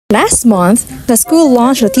Last month, the school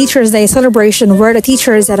launched a Teachers' Day celebration where the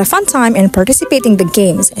teachers had a fun time in participating in the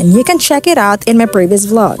games, and you can check it out in my previous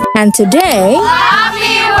vlog. And today,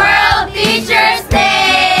 Happy World Teachers'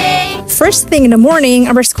 Day! First thing in the morning,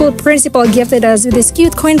 our school principal gifted us with this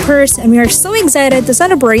cute coin purse, and we are so excited to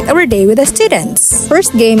celebrate our day with the students.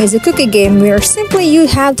 First game is a cookie game where simply you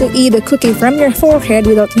have to eat the cookie from your forehead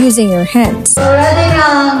without using your hands. Ready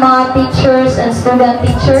na mga teachers and student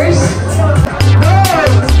teachers?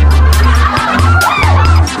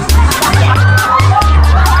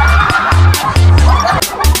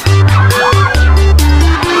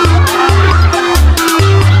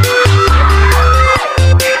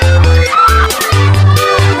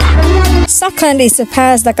 Second is to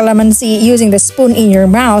pass the calamansi using the spoon in your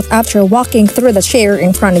mouth after walking through the chair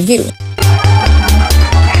in front of you.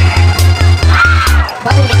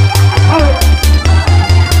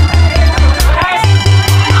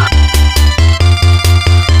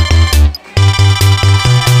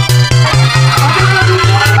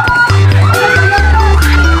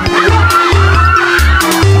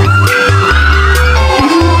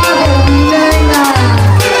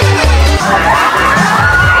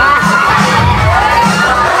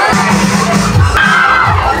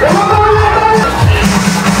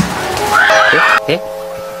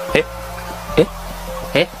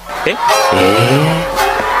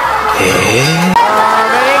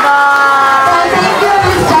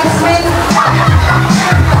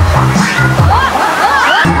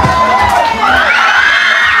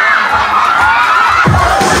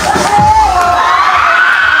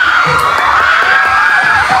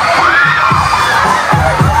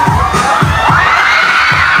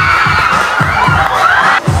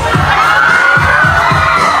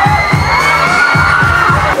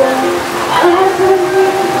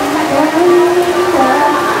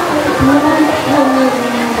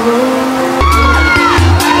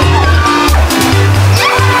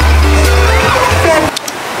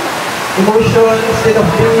 Emotion instead of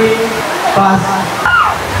being fast.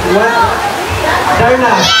 Well,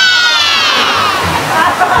 Darna.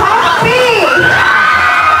 Happy!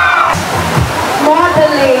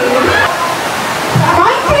 Modeling.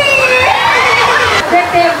 Writing!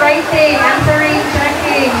 Objective writing, answering,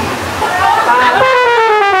 checking.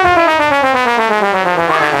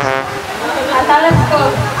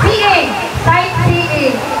 Telescope. Seeing.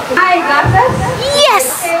 Sightseeing. Eyeglasses. Yes!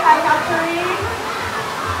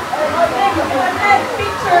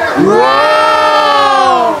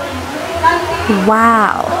 Wow!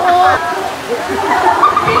 Wow!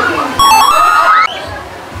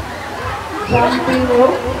 Jumping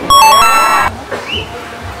rope.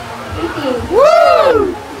 Eating.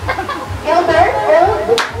 Woo! Elder.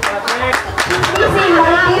 Kissing.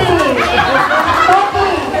 Kissing.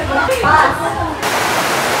 Talking. Pass.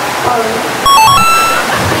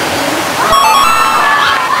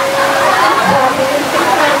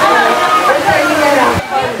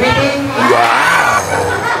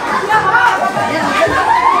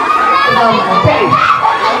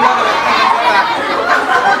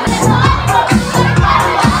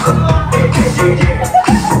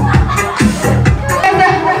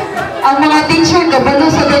 Ang mga teacher kabalo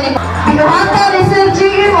sa ganyan. Pinamata ni Sir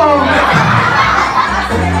G.E. mo.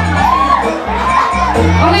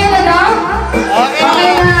 Okay na daw?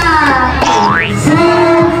 Okay na. 2,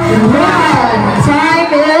 1.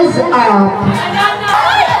 Time is up.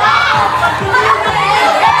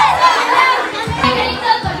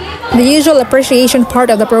 The usual appreciation part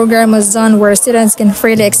of the program was done where students can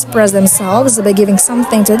freely express themselves by giving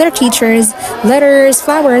something to their teachers, letters,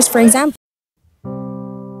 flowers, for example.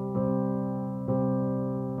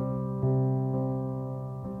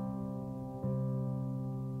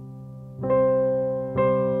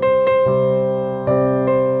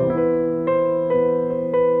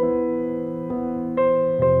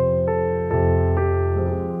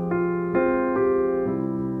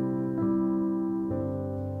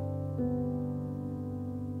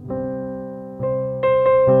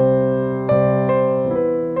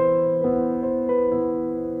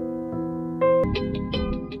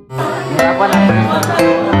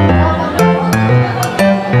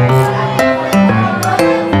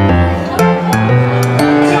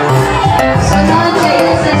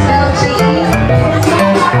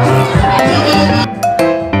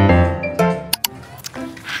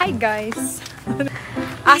 Hi guys!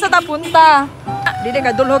 Asa ta punta? Dili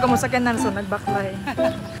ka dulho ka mo sakyanan so nagbaklay.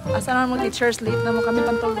 Asa na mo teachers late na mo kami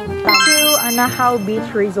pantulog. To Anahaw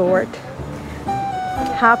Beach Resort.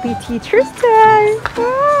 Happy Teachers Day!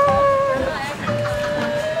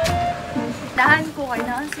 Dahan ko kay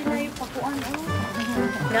naan sila yung pakuan.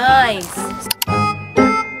 Nice!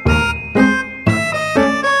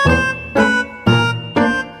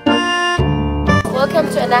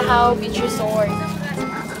 Anahaw Beach Resort.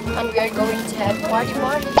 And we are going to have party.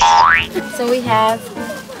 So we have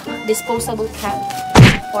disposable cup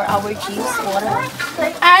for our juice, water.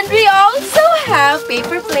 And we also have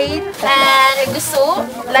paper plate and gusto,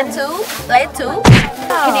 latu.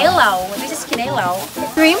 Kinilaw. This is kinilaw.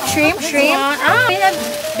 Shrimp. We have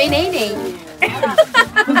benene.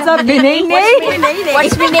 What's up, Benene?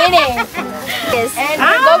 What's benene? Yes. And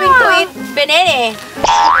we're going to eat benene.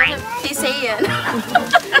 Tisayan.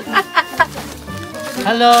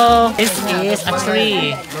 Hello, this is a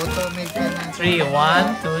tree. 3,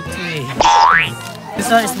 1, 2, 3. This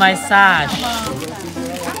one is my sash.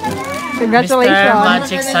 Congratulations. Mr.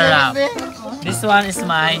 Magic Sarap. This one is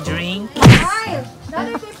my drink.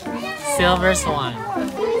 Silver Swan.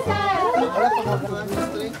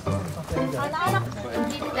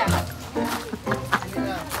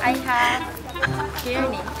 I have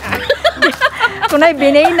Kearney. Kung na'y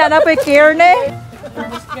Benene na po yung Kearney.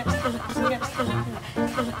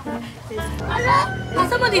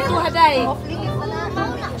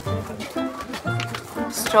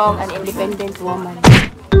 Strong and independent woman.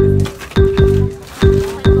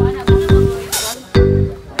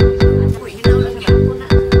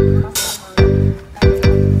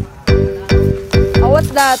 Oh,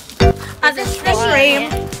 what's that?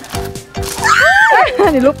 Shrimp.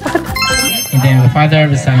 Nilupad. In the name of the Father,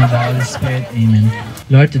 the Son, and the Holy Spirit. Amen.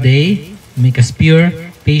 Lord, today, make us pure,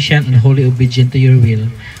 patient, and wholly obedient to your will.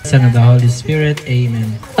 Son of the Holy Spirit.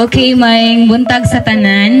 Amen. Okay, may buntag sa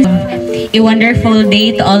tanan. A wonderful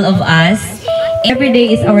day to all of us. Every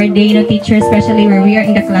day is our day, no teacher, especially where we are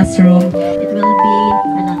in the classroom. It will be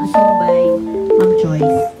assumed by Ma'am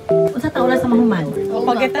Joyce. Usa ta oras sa mahuman. Good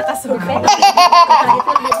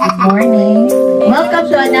morning. Welcome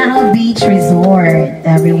to Anahaw Beach Resort,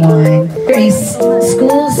 everyone. There is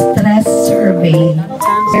school stress survey.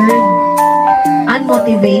 Very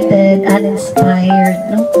unmotivated, uninspired,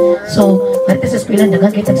 no? So, dati sa eskwela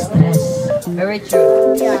dagan kita stress. Very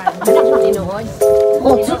true. Yeah.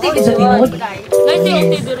 Oh, suti ka sa tinod.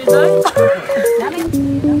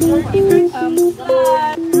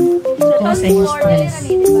 Ito sa iyo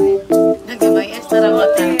stress.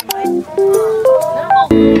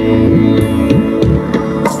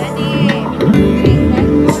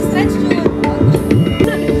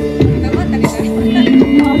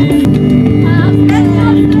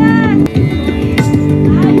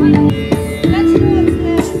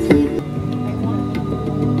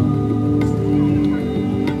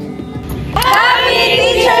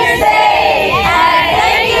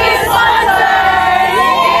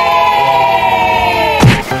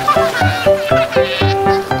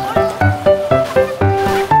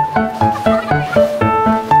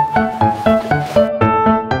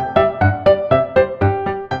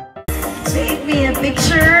 Take me a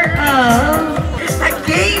picture of a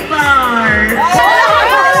gay bar.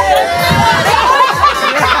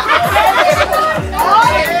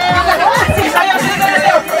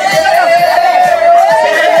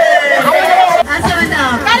 Asa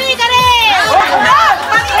na? Kari!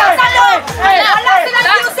 Wala silang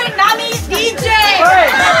music namin, DJ!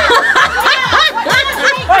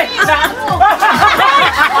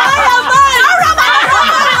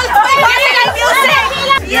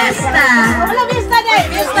 Fiesta. Wala pista din!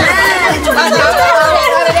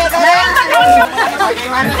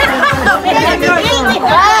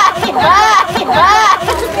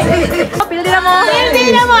 Pildi na mo.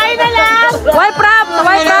 Hindi na mo, ay na lang! Wipe wrap.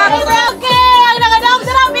 Okay! Ang naganong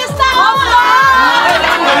sa pista!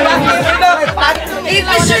 A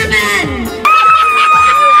fisherman.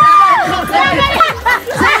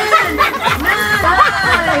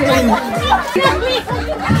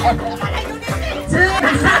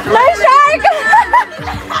 My shark!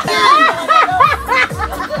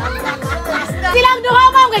 Silang duha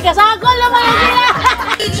mo, kay kasakol naman ang sila!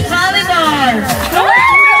 Beach volleyball.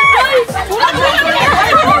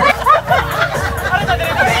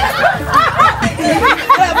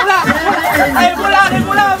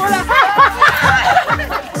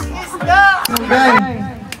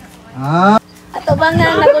 Ato bang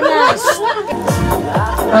na nagunas?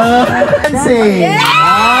 Dancing.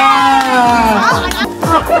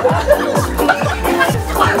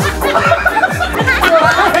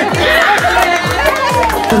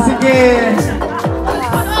 Sige.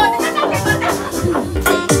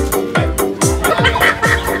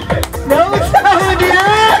 No sound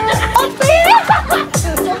yan.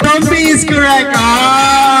 Bumpy is correct.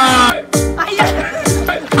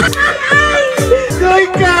 Doy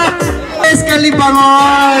ka.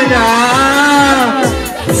 Kalibangon.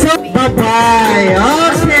 So, bye-bye.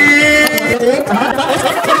 Okay.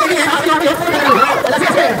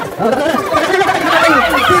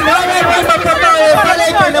 Tinawag mo magpapao.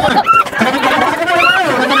 Palay ka naman.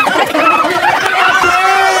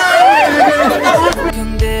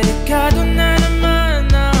 Kang delikado na naman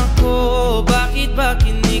ako. Bakit ba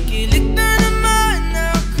kinikilig na naman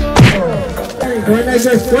ako? Wala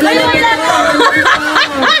lang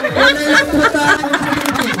puta.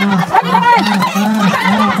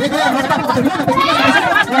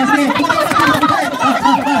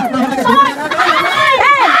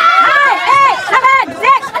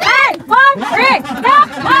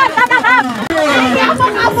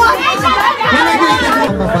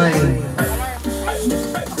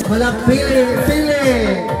 Wala pili.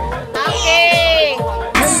 Okay.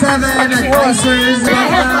 7 advisors.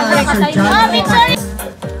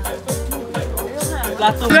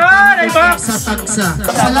 Sa tagsa.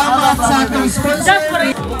 Salamat sa atong sponsor.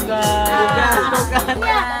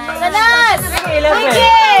 Tanan! Sige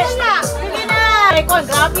na!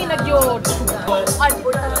 Grabe na yun.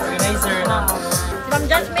 Organizer na. From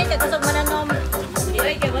judgment, kakusog mananom.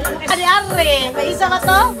 Ari-ari, may isa ka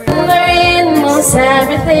to? You're in most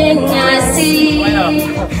everything I see.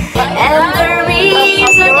 And the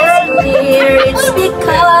reason is clear. It's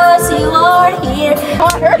because you are here.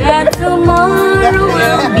 And tomorrow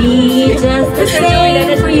will be just the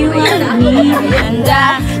same for you and me. And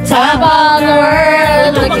I top of the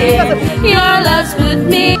world again. Your love's with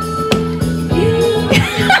me.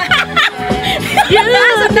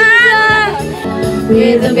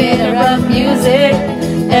 With a bit of rough music,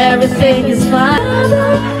 everything is fine.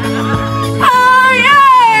 Oh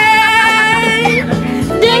yeah,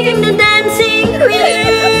 digging the dancing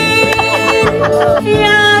queen. Of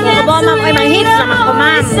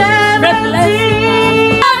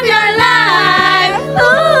your life,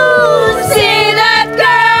 ooh, see that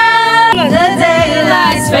girl. The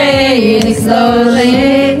daylight's fading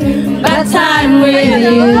slowly, but time with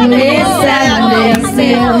you is standing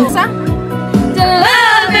still.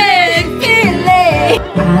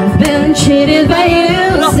 I've been cheated by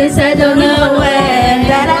you since I don't know when.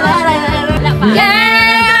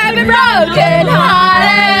 Yeah, I've been broken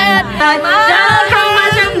hearted. I know how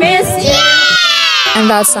much I miss you. And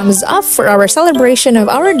that sums up for our celebration of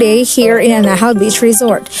our day here in Anahaw Beach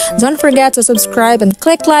Resort. Don't forget to subscribe and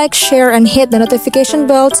click like, share, and hit the notification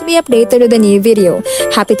bell to be updated with a new video.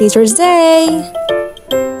 Happy Teacher's Day!